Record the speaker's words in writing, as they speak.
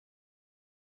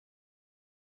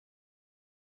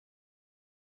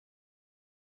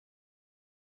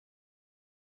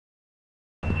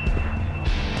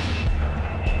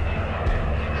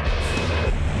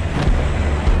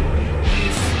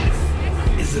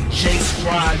the J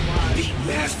Squad Beat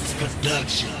Masters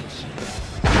production.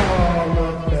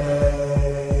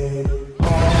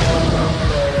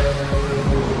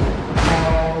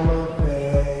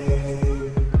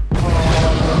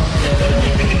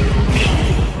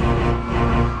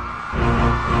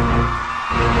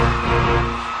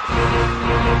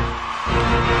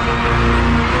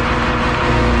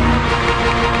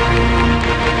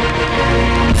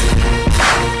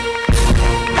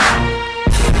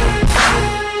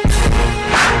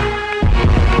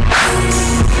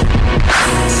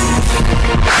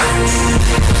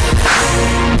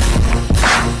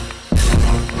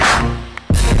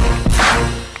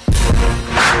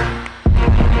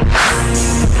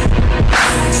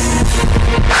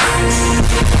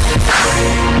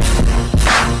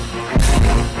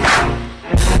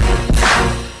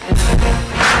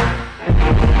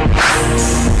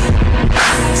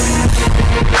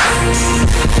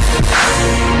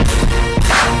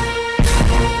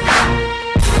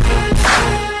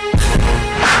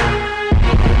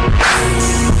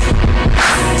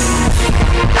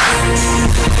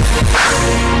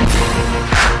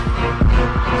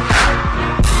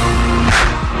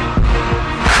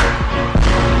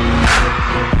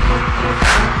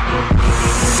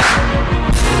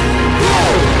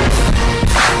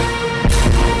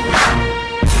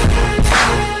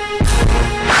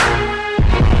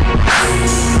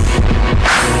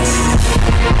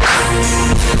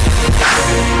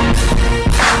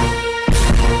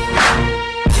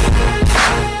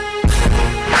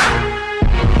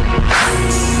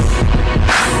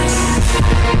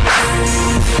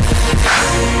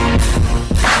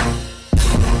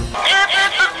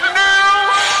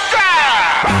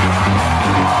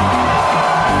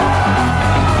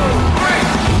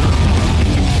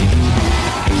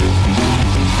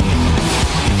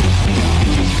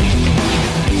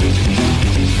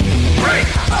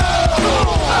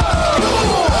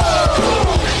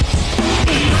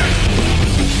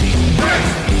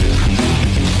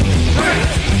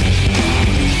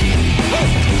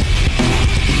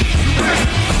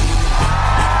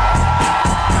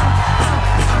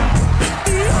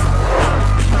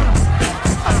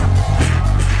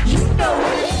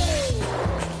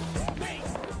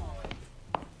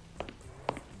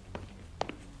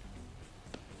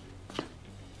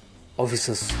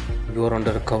 Officers, you are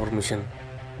under a cover mission.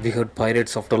 We heard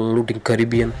pirates after looting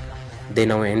Caribbean. They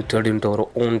now entered into our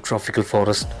own tropical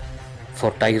forest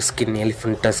for tiger skin,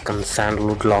 elephant tusk and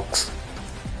sandalwood logs.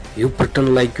 You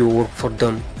pretend like you work for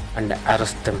them and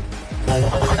arrest them.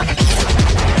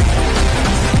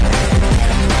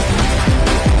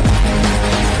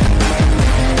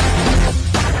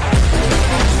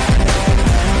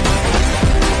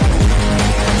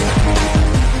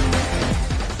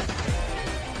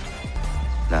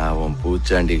 நான்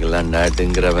பூச்சாண்டிகளாம்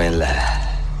நாட்டுங்கிறவன் இல்ல,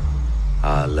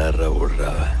 அலற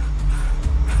விடுறவன்,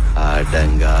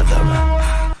 அடங்காதவன்.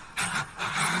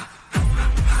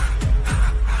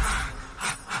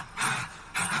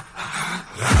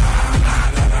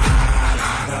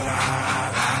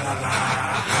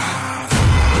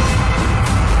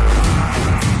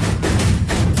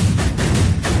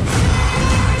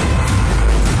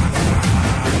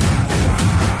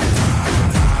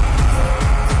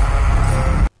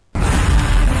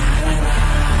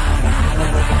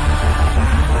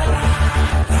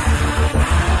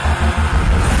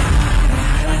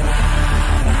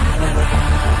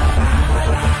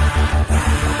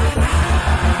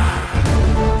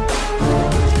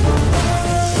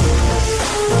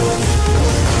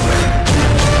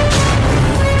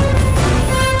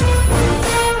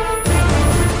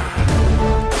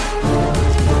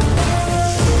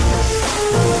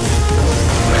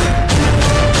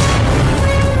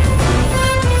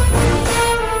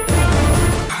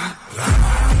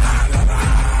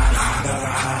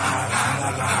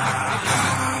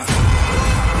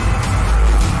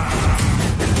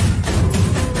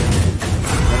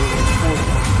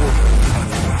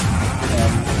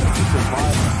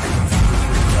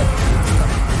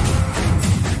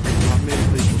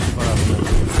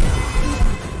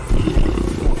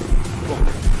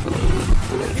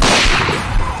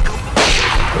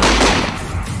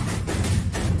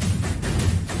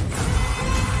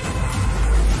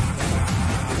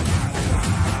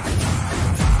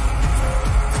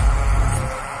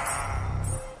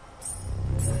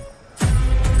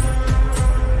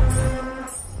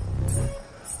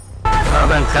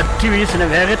 கத்தி வீசின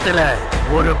வேகத்துல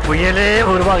ஒரு புயலே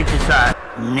உருவாகிச்சு sir.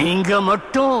 நீங்க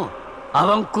மட்டும்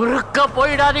அவன் குறுக்க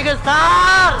போயிடாதீங்க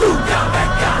sir.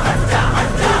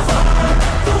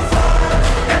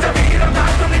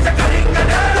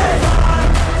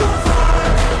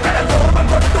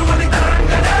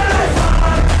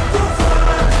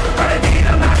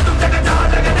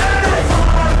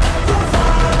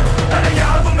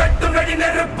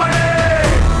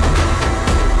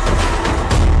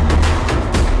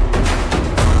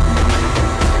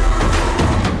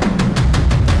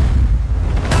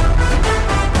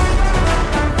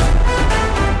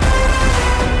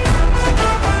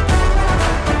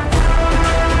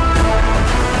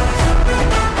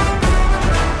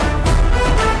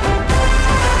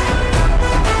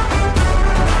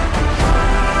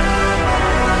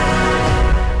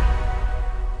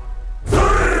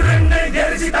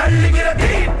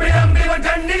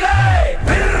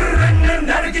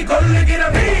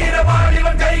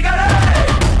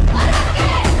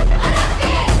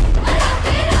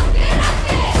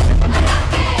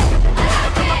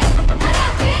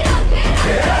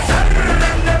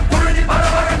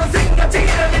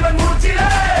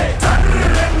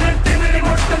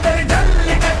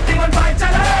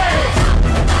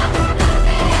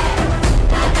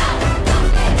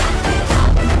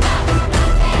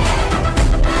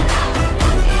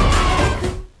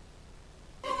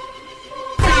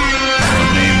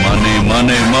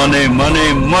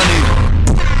 money, money.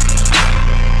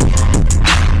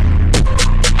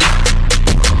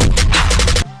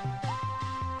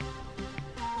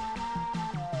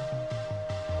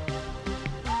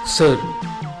 Sir,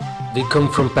 we come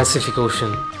from Pacific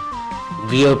Ocean.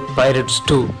 We are pirates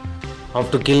too.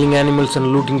 After killing animals and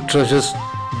looting treasures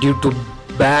due to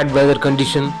bad weather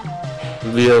condition,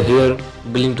 we are here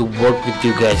willing to work with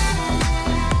you guys.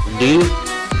 Deal?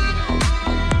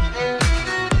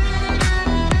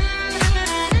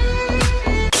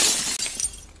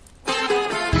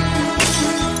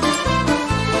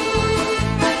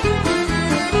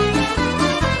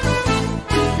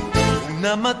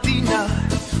 Una mattina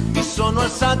mi sono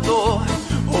alzato,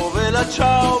 oh vela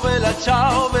ciao, vela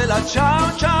ciao, vela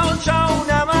ciao, ciao, ciao.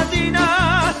 Una mattina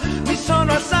mi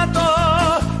sono alzato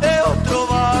e ho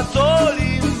trovato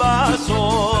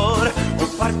l'invasor. Oh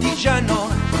partigiano,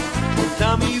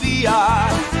 portami via,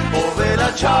 oh vela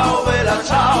ciao, vela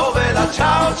ciao, vela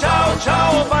ciao, ciao,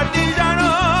 ciao. Oh partigiano,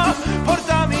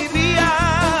 portami via,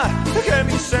 che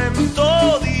mi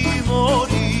sento di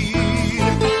morire.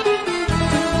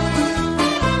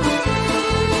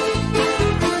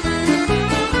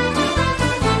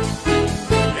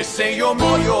 Se io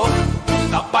muoio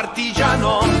da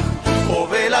partigiano, oh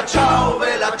vela ciao,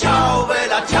 vela ciao,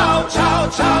 vela ciao, ciao,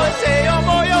 ciao. E se io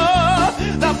muoio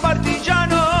da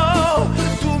partigiano,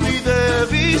 tu mi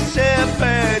devi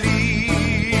seppellir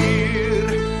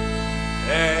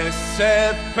e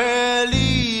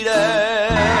seppellire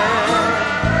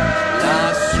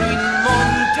lassù in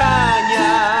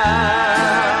montagna.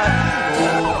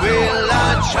 Oh vela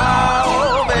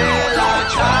ciao, vela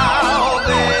ciao,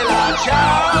 vela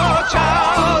ciao.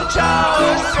 Ciao, ciao,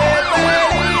 e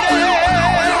seppellire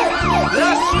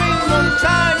lassù in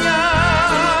montagna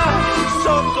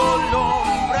sotto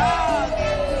l'ombra.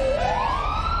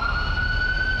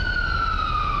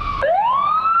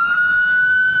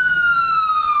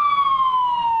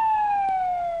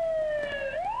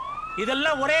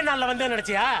 இதெல்லாம் ஒரே நாள்ல வந்து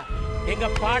நினைச்சியா? எங்க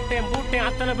பாட்டேன் பூட்டேன்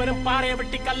அத்தனை பேரும் பாறையை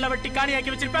வெட்டி கல்ல வெட்டி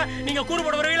காணியாக்கி வச்சிருப்ப. நீங்க கூறு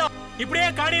போட வருவீங்களோ? இப்படியே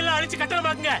காணியெல்லாம் அழிச்சு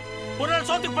கட்டணமாக்குங்க. ஒரு நாள்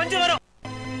சோத்துக்கு பஞ்சு வரும்.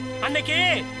 அன்னைக்கு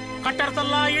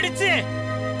கட்டடத்தெல்லாம் இடிச்சு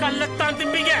கல்லத்தான்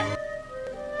திம்பிங்க.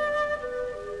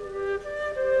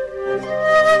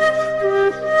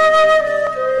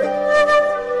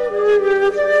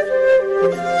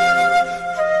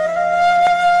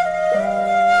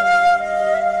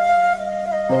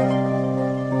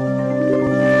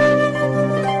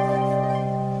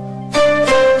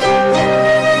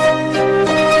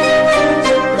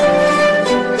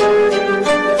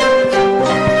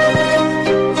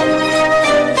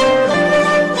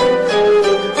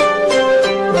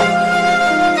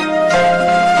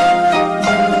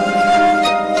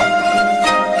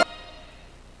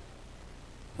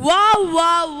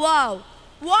 Wow!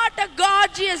 What a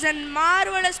gorgeous and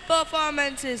marvelous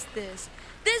performance is this.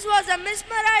 This was a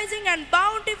mesmerizing and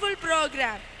bountiful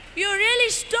program. You really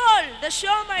stole the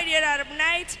show, my dear Arab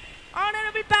Knights.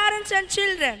 Honorable parents and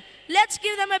children, let's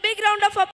give them a big round of applause.